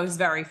goes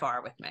very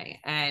far with me.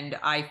 And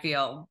I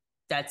feel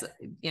that's,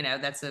 you know,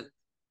 that's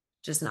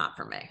just not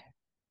for me.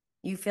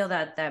 You feel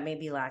that may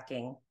be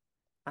lacking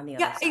on the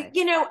other side.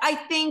 You know, I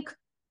think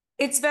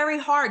it's very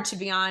hard to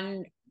be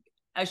on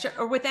a show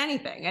or with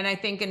anything. And I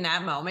think in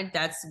that moment,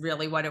 that's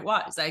really what it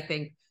was. I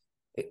think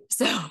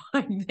so.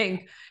 I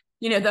think,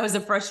 you know, that was a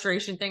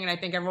frustration thing. And I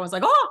think everyone's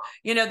like, oh,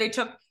 you know, they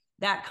took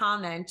that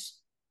comment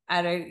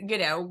at a, you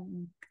know,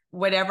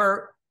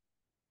 whatever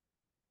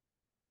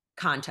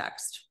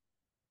context.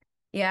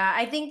 Yeah,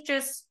 I think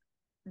just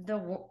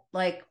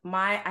I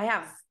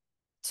have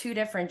two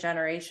different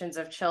generations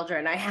of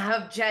children. I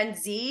have Gen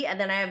Z and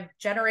then I have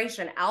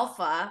Generation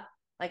Alpha.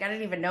 Like, I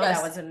didn't even know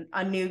that was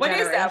a new What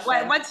generation. is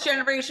that? What's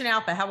Generation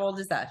Alpha? How old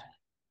is that?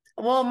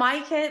 Well,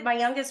 my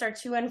youngest are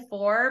 2 and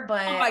 4,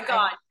 but oh my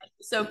God,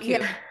 so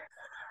cute.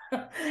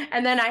 Yeah.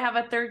 And then I have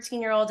a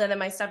 13-year-old, and then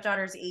my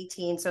stepdaughter's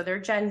 18. So they're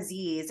Gen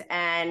Zs.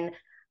 And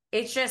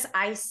it's just,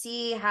 I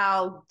see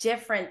how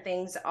different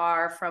things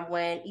are from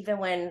even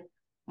when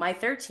my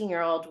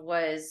 13-year-old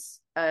was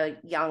a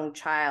young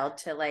child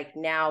to like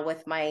now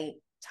with my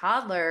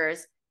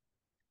toddlers.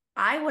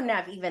 I wouldn't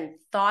have even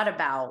thought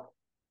about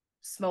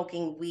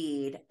smoking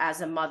weed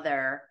as a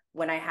mother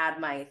when I had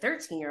my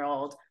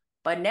 13-year-old,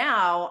 but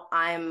now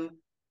I'm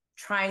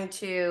trying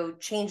to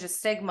change the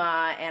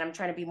stigma and I'm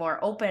trying to be more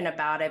open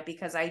about it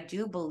because I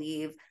do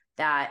believe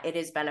that it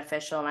is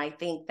beneficial. And I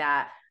think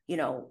that, you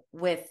know,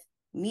 with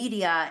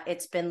media,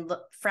 it's been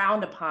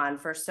frowned upon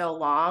for so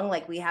long.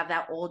 Like, we have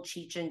that old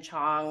Cheech and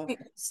Chong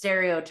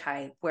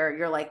stereotype where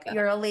you're like,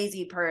 you're a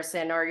lazy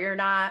person or you're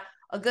not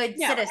a good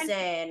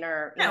citizen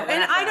or, you know,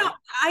 and whatever.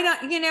 I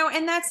don't, you know,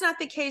 and that's not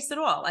the case at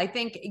all. I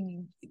think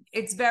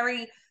it's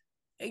very,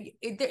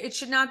 it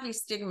should not be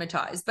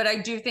stigmatized, but I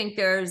do think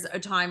there's a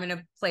time and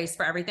a place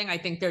for everything. I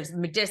think there's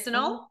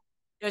medicinal,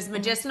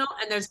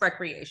 and there's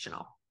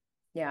recreational.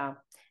 Yeah.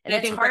 And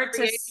it's hard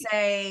to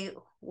say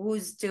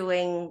who's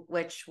doing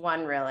which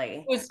one,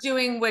 really. Who's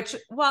doing which,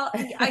 well,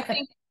 I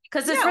think.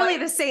 Because it's really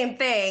the same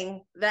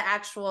thing, the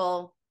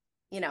actual,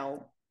 you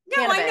know, no,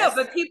 cannabis. I know,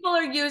 but people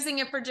are using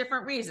it for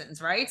different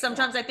reasons, right?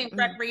 Sometimes I think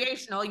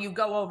recreational, you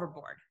go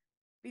overboard.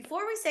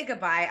 Before we say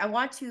goodbye, I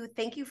want to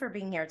thank you for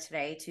being here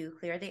today to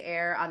clear the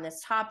air on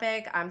this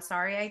topic. I'm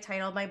sorry I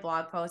titled my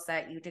blog post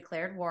that you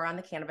declared war on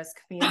the cannabis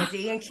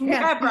community and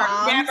never.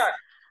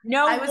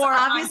 No, I was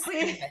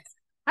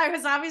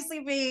obviously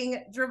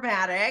being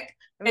dramatic.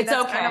 I mean,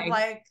 that's kind of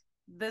like,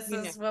 this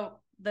is what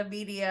the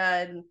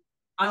media and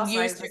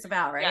Housewives is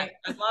about, right?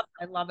 Yeah,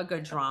 I love a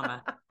good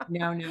drama.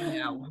 No,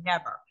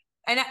 never.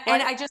 And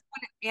I just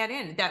want to add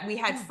in that we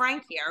had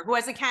Frank here, who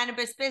has a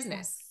cannabis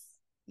business.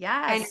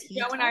 Yes. And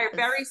Joe and I are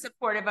very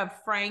supportive of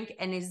Frank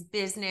and his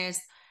business.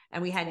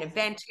 And we had an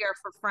event here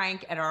for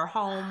Frank at our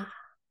home.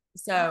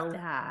 So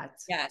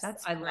yes,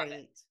 that's I great. love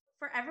it.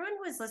 For everyone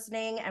who is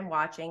listening and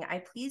watching, I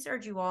please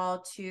urge you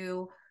all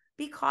to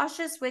be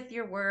cautious with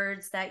your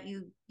words that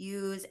you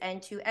use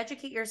and to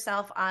educate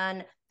yourself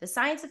on the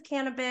science of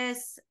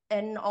cannabis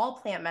and all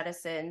plant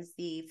medicines,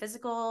 the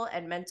physical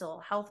and mental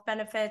health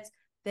benefits,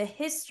 the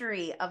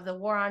history of the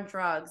war on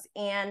drugs,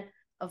 and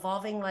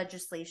evolving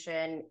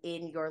legislation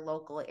in your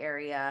local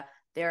area.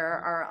 There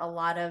are a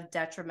lot of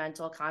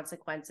detrimental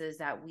consequences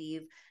that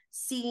we've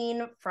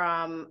seen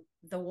from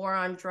the war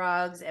on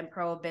drugs and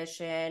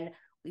prohibition.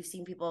 We've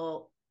seen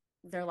people,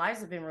 their lives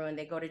have been ruined.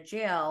 They go to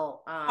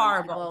jail.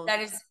 Horrible.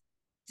 That is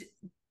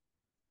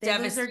they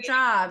lose their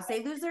jobs.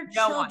 They lose their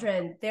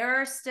children. There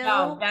are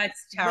still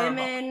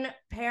women,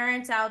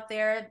 parents out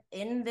there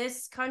in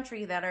this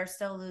country that are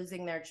still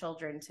losing their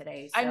children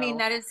today. So, I mean,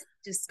 that is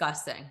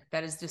disgusting.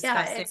 That is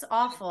disgusting. Yeah, it's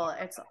awful.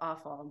 It's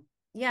awful.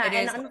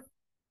 Yeah,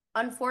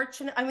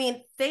 unfortunate. I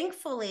mean,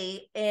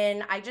 thankfully,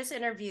 I just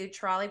interviewed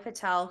Charlie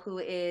Patel, who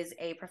is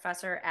a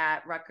professor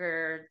at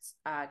Rutgers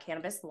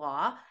Cannabis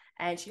Law.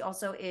 And she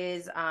also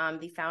is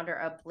the founder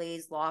of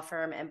Blaze Law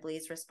Firm and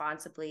Blaze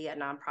Responsibly, a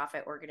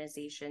nonprofit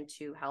organization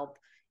to help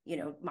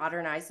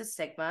modernize the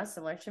stigma,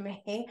 similar to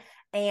me.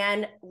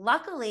 And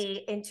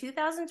luckily in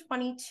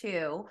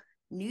 2022,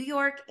 New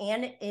York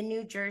and in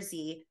New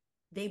Jersey,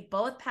 they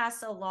both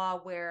passed a law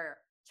where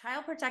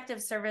Child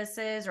Protective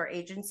Services or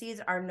agencies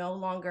are no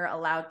longer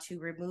allowed to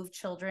remove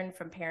children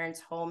from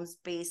parents' homes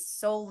based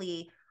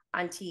solely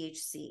on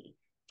THC.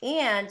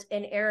 And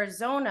in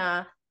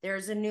Arizona,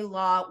 there's a new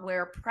law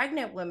where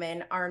pregnant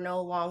women are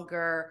no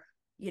longer,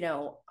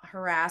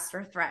 harassed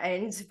or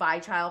threatened by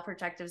Child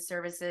Protective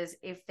Services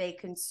if they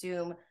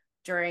consume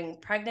during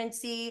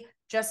pregnancy.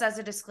 Just as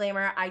a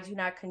disclaimer, I do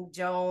not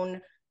condone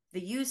the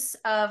use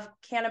of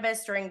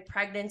cannabis during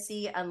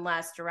pregnancy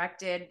unless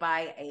directed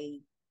by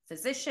a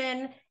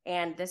physician,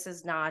 and this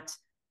is not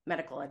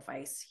medical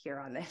advice here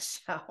on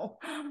this show.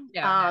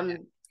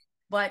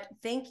 But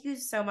thank you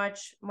so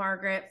much,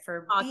 Margaret,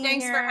 for being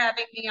thanks here. for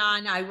having me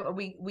on.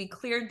 We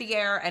cleared the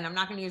air, and I'm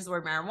not going to use the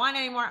word marijuana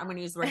anymore. I'm going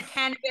to use the word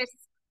cannabis.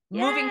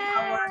 Moving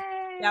forward,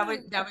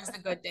 that was the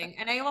good thing.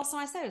 And I also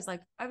want to say,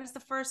 I was the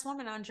first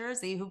woman on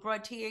Jersey who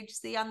brought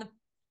THC on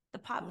the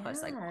pot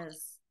puss.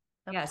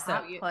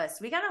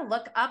 Puss. We got to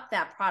look up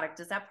that product.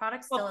 Does that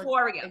product still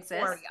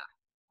exist?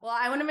 Well,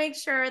 I want to make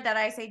sure that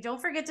I say,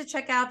 don't forget to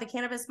check out the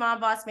Cannabis Mom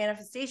Boss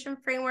Manifestation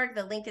Framework.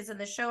 The link is in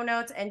the show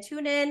notes, and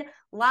tune in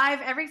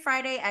live every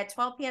Friday at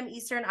 12 p.m.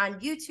 Eastern on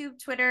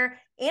YouTube, Twitter,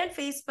 and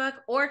Facebook,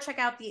 or check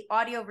out the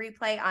audio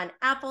replay on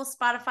Apple,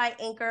 Spotify,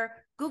 Anchor,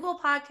 Google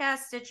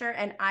Podcasts, Stitcher,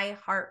 and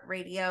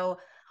iHeartRadio.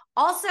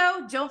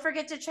 Also, don't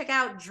forget to check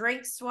out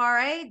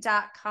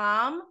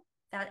drinksoiree.com.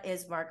 That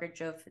is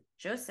Margaret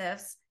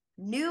Joseph's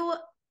new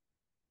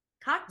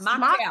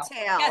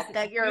mocktail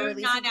that you're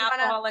releasing.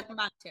 Non-alcoholic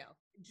mocktail.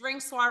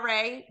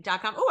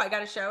 drinksoiree.com. Oh, I got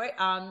to show it.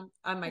 Oh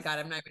my God,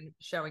 I'm not even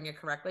showing it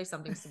correctly.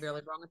 Something's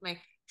severely wrong with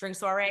me. Drink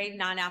Soiree,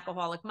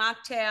 non-alcoholic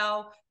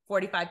mocktail,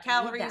 45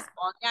 calories,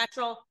 all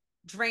natural.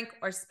 Drink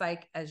or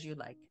spike as you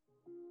like.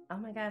 Oh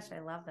my gosh, I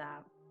love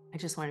that. I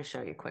just want to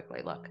show you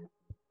quickly. Look.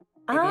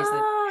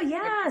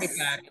 Yes.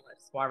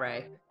 Fabulous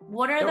soiree.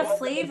 What are the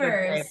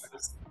flavors?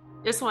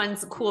 This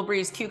one's Cool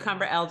Breeze,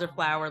 cucumber,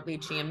 elderflower,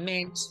 lychee, and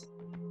mint.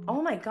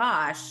 Oh my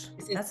gosh,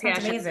 that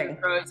sounds amazing.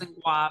 Rose and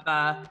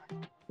guava.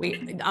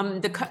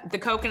 The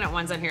coconut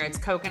ones on here. It's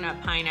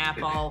coconut,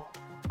 pineapple,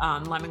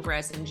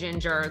 lemongrass, and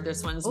ginger.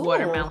 This one's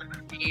watermelon,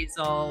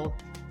 basil.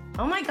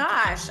 Oh my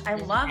gosh, I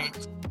love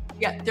it.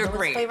 Yeah, they're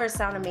great. Flavors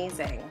sound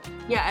amazing.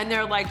 Yeah, and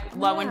they're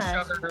low in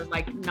sugar,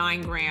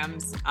 9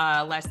 grams,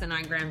 less than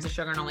 9 grams of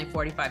sugar, and only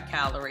 45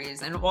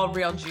 calories, and all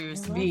real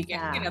juice,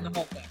 vegan, the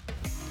whole thing.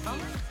 Oh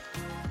my